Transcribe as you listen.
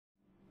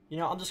You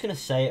know, I'm just going to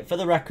say it. For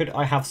the record,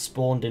 I have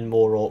spawned in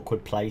more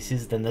awkward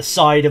places than the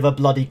side of a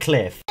bloody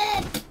cliff.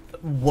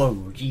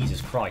 Whoa,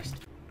 Jesus Christ.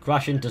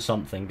 Crash into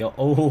something. Go,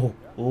 oh,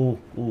 oh,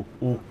 oh,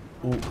 oh,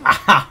 oh.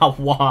 Ah,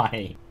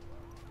 why?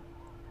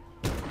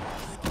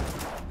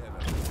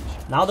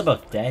 Now they're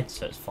both dead,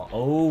 so it's fine.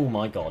 Oh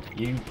my god,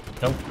 you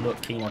don't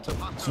look keen at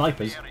all.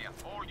 Snipers.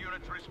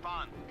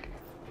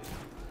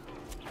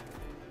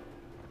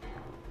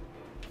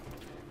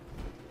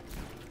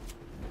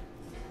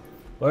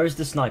 Where is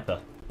the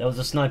sniper? There was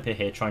a sniper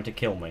here trying to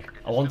kill me.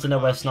 I want to know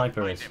where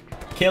sniper is.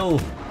 Kill!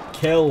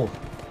 Kill!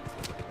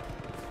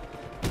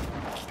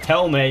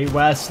 Tell me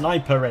where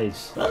sniper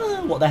is!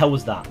 What the hell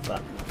was that?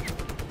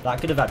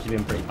 That could have actually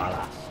been pretty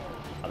badass.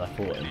 Had I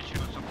fought him.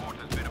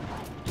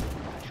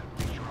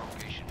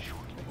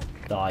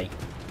 Die.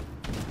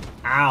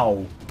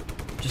 Ow!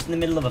 Just in the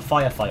middle of a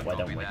firefight, why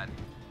don't we?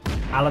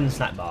 Alan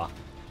snack bar.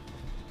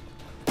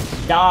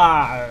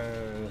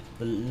 Die!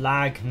 The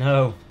lag,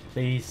 no.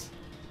 Please.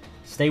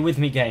 Stay with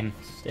me, game.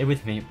 Stay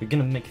with me. We're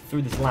gonna make it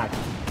through this lag.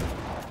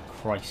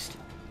 Christ.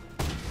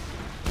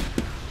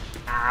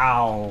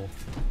 Ow.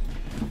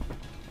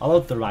 I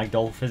love the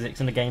ragdoll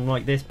physics in a game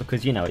like this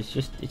because, you know, it's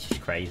just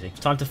crazy. It's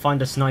time to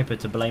find a sniper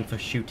to blame for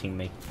shooting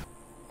me.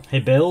 Hey,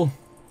 Bill?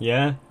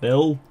 Yeah,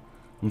 Bill?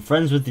 I'm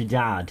friends with your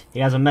dad. He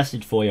has a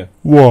message for you.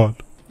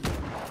 What?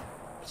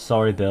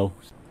 Sorry, Bill.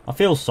 I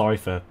feel sorry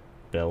for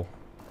Bill.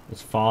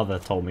 His father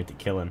told me to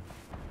kill him.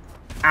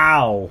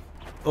 Ow!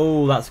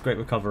 Oh, that's great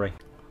recovery.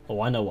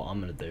 Oh, I know what I'm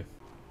gonna do.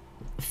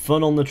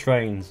 Fun on the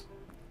trains.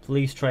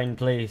 Please, train,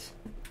 please.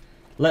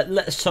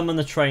 Let's summon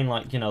the train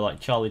like, you know,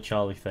 like Charlie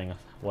thing.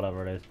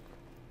 Whatever it is.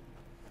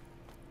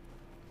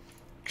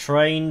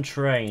 Train,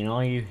 train,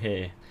 are you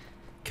here?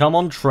 Come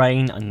on,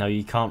 train. I know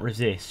you can't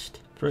resist.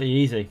 Pretty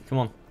easy. Come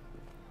on.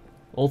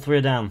 All three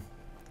are down.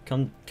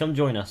 Come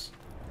join us.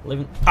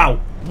 Ow!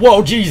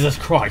 Whoa, Jesus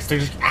Christ! I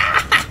just...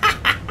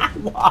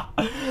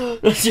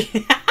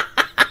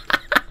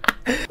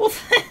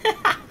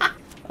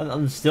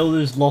 I'm still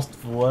just lost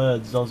for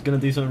words. I was gonna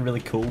do something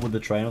really cool with the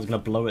train. I was gonna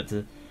blow it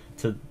to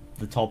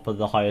the top of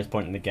the highest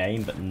point in the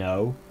game, but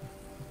no.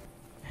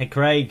 Hey,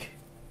 Craig.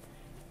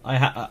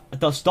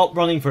 Stop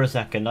running for a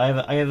second. I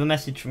have a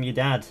message from your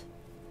dad.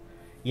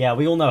 Yeah,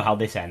 we all know how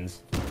this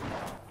ends.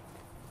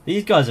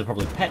 These guys are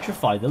probably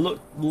petrified. They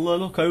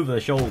look over the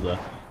shoulder,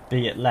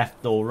 be it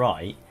left or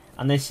right,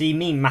 and they see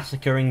me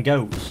massacring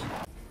goats.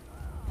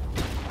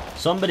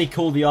 Somebody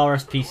call the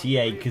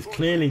RSPCA, because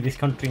clearly this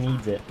country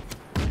needs it.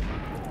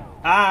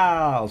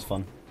 Ah, that was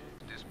fun.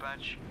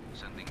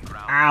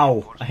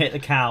 Ow! I hit the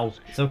cow.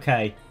 It's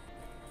okay.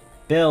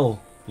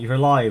 Bill, you're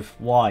alive.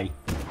 Why?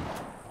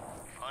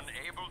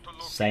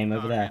 Same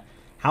over there.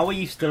 How are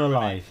you still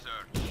alive?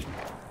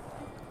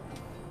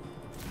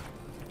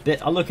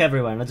 I look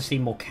everywhere and I just see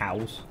more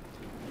cows.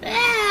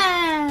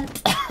 I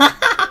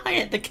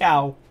hit the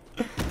cow.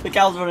 The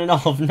cow's running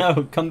off.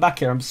 No, come back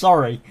here. I'm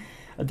sorry.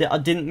 I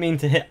didn't mean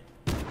to hit.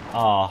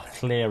 Ah,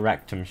 clear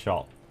rectum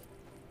shot.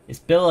 It's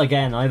Bill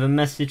again. I have a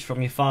message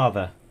from your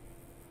father.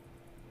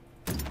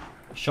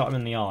 Shot him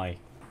in the eye.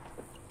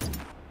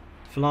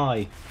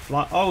 Fly.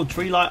 Fly. Oh,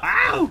 tree light.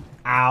 Ow!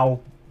 Ow.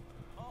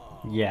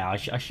 Yeah,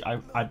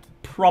 I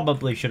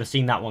probably should have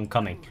seen that one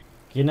coming.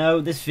 You know,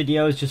 this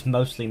video is just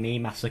mostly me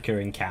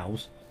massacring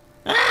cows.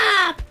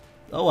 Ah!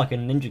 Oh, I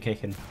can ninja kick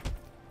him.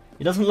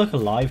 He doesn't look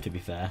alive, to be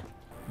fair.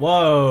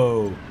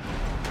 Whoa!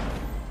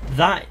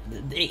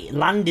 It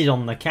landed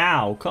on the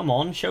cow. Come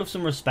on, show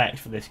some respect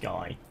for this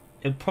guy.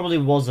 It probably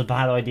was a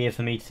bad idea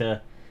for me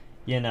to,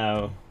 you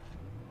know,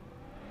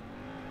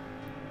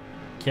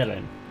 kill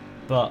him.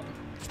 But,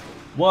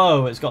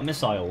 whoa, it's got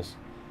missiles.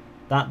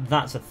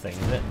 That's a thing,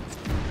 is it?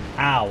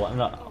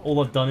 Ow,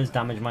 all I've done is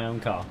damage my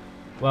own car.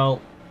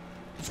 Well,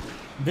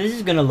 this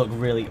is going to look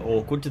really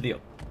awkward to the...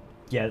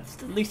 Yeah,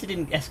 at least it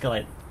didn't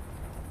escalate.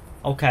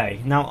 Okay,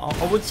 now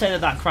I would say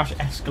that crash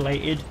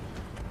escalated,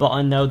 but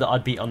I know that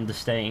I'd be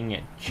understating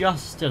it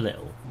just a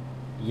little.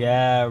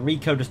 Yeah,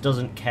 Rico just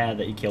doesn't care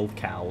that he killed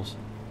cows.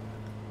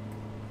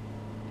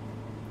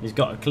 He's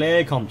got a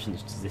clear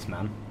conscience, to this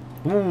man.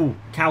 Ooh,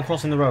 cow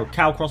crossing the road,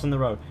 cow crossing the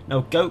road.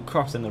 No, goat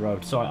crossing the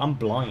road. Sorry, I'm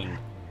blind.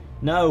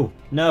 No,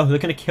 no, they're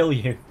going to kill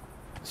you.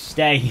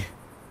 Stay.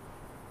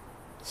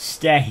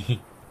 Stay.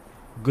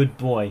 Good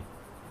boy.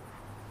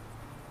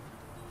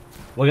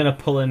 We're going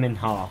to pull him in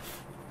half.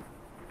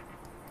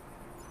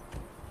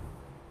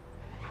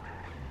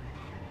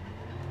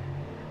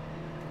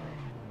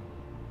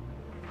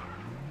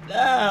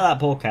 Ah, that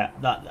poor cat.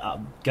 That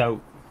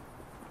goat.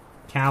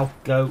 Cow,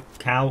 goat.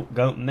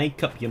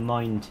 Make up your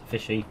mind,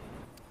 fishy.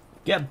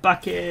 Get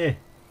back here.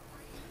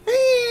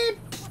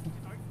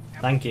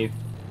 Thank you.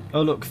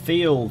 Oh, look,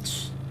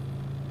 fields.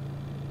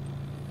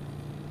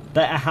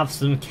 Better have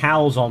some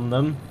cows on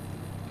them.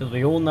 Because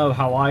we all know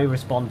how I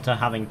respond to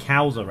having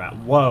cows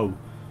around. Whoa.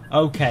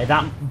 Okay,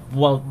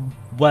 well,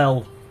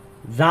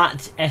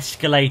 that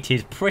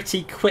escalated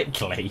pretty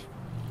quickly.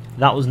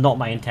 That was not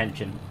my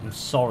intention. I'm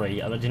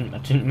sorry. I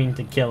didn't mean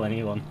to kill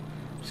anyone.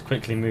 Just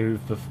quickly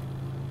move.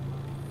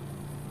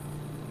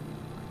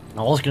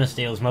 I was going to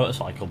steal his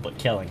motorcycle, but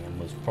killing him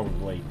was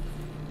probably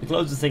the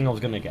closest thing I was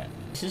going to get.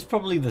 This is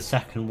probably the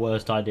second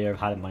worst idea I've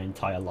had in my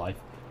entire life.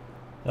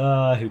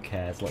 Who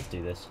cares? Let's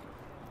do this.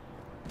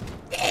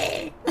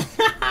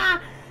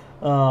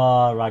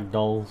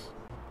 Ragdolls.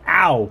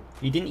 Ow!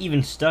 You didn't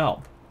even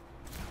stop.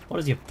 What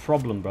is your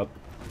problem, bro?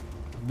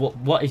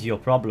 What is your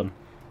problem?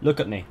 Look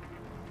at me.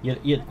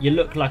 You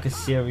look like a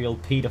serial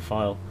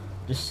paedophile.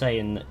 Just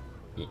saying that.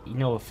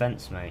 No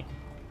offense, mate.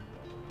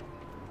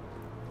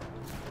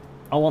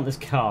 I want this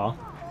car.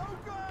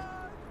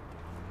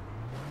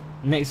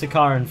 Next the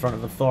car in front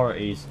of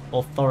authorities.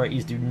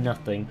 Authorities do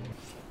nothing.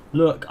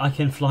 Look, I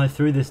can fly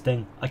through this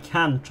thing. I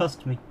can,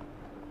 trust me.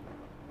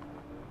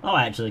 Oh,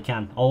 I actually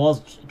can. I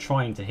was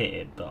trying to hit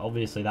it, but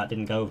obviously that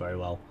didn't go very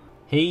well.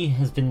 He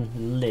has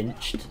been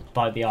lynched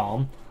by the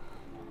arm.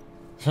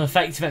 It's an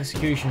effective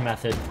execution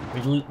method.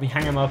 We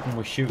hang him up and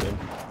we shoot him.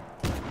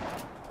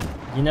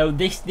 You know,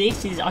 this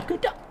is I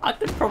could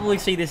probably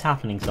see this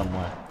happening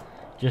somewhere.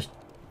 Just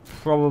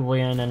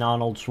probably in an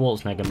Arnold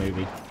Schwarzenegger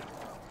movie.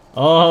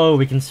 Oh,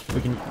 we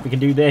can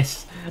do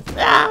this.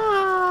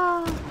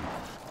 Ah!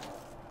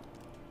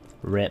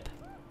 Rip.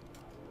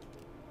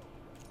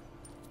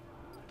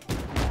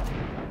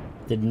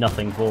 Did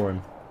nothing for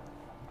him.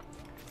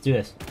 Let's do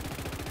this.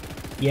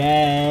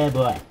 Yeah,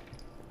 boy.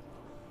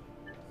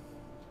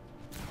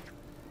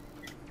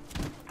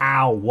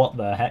 Ow, what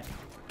the heck?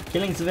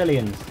 Killing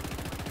civilians.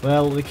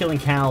 Well, we're killing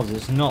cows.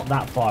 It's not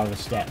that far of a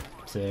step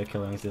to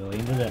killing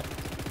civilians, is it?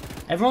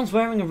 Everyone's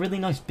wearing a really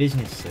nice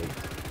business suit.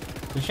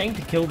 It's a shame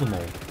to kill them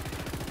all.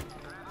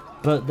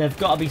 But there've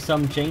got to be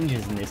some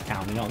changes in this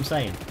town, you know what I'm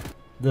saying?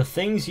 The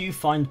things you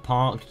find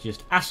parked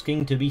just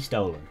asking to be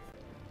stolen.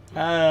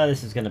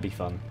 This is going to be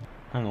fun.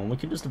 Hang on, we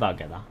can just about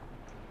get that.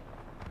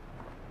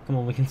 Come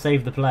on, we can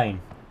save the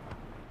plane.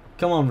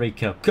 Come on,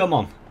 Rico, come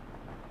on.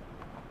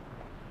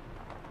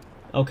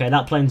 Okay,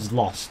 that plane's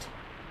lost.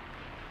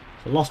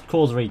 So lost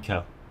cause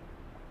Rico.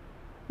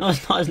 No,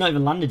 it's not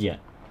even landed yet.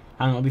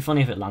 Hang on, it'll be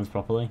funny if it lands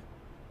properly.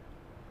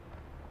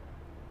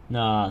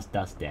 No,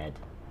 that's dead.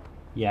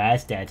 Yeah,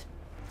 it's dead.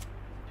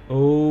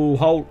 Oh,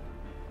 hold.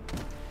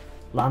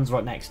 Lands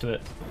right next to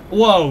it.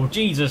 Whoa,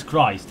 Jesus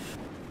Christ.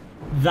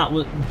 That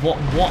was...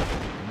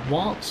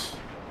 What?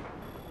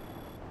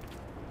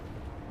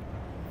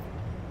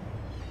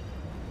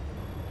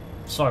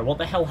 Sorry, what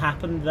the hell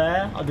happened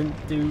there? I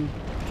didn't do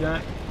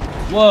jack.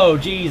 Whoa,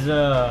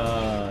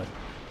 Jesus.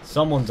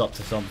 Someone's up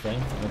to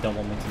something. I don't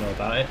want me to know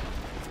about it.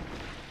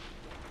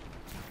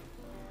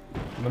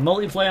 The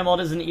multiplayer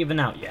mod isn't even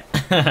out yet.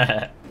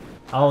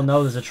 Oh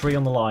no, there's a tree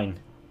on the line.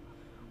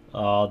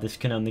 Oh, this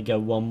can only go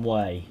one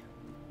way.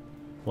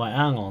 Wait,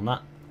 hang on,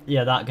 that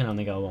can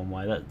only go one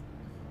way.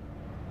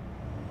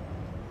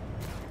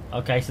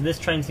 Okay, so this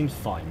train seems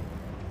fine.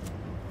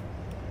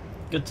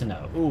 Good to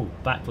know. Ooh,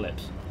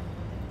 backflips.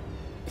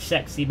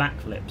 Sexy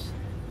backflips.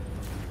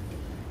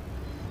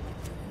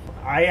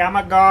 I am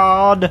a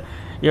god.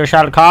 You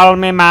shall call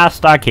me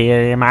Master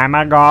Kim. I'm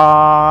a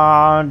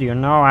god. You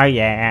know I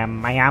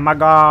am. I am a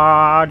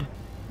god.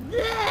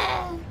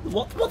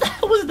 What the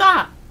hell was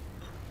that?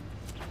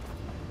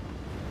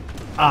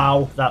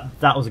 Ow,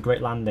 that was a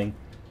great landing.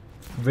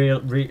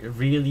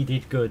 Really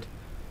did good.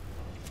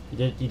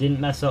 You didn't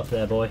mess up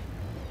there, boy.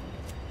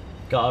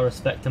 Gotta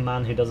respect a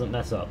man who doesn't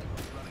mess up.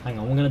 Hang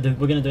on,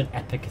 we're gonna do an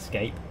epic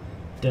escape.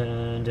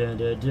 Dun, dun,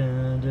 dun,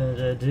 dun, dun,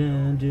 dun,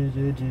 dun, dun,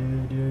 dun,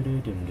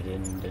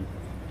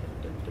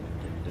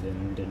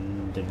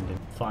 dun.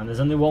 Fine, there's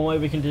only one way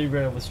we can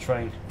derail this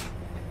train.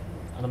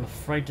 And I'm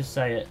afraid to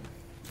say it.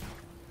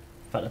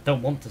 In fact, I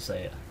don't want to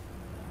say it.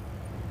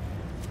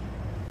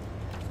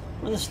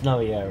 We're in the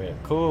snowy area.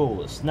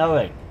 Cool, it's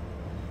snowing.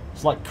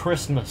 It's like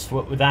Christmas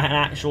without an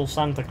actual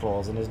Santa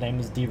Claus, and his name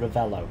is Di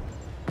Ravello.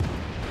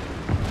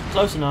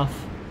 Close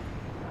enough.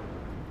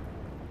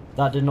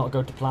 That did not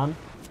go to plan.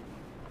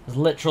 It's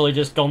literally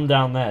just gone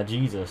down there,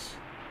 Jesus.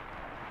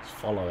 Let's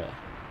follow it.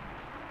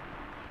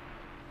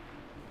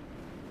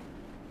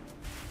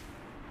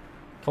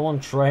 Come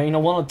on, train, I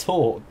want to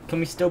talk. Can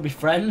we still be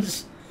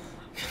friends?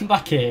 Come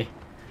back here.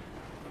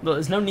 Look,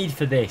 there's no need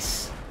for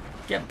this.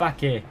 Get back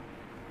here.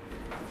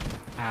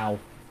 Ow.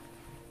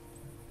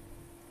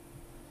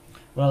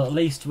 Well, at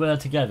least we're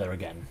together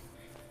again.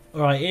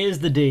 Alright, here's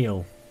the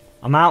deal.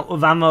 I'm out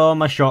of ammo on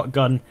my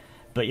shotgun,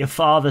 but your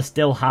father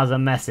still has a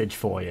message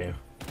for you.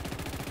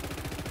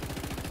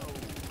 Oh,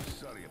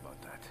 sorry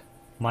about that.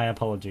 My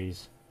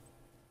apologies.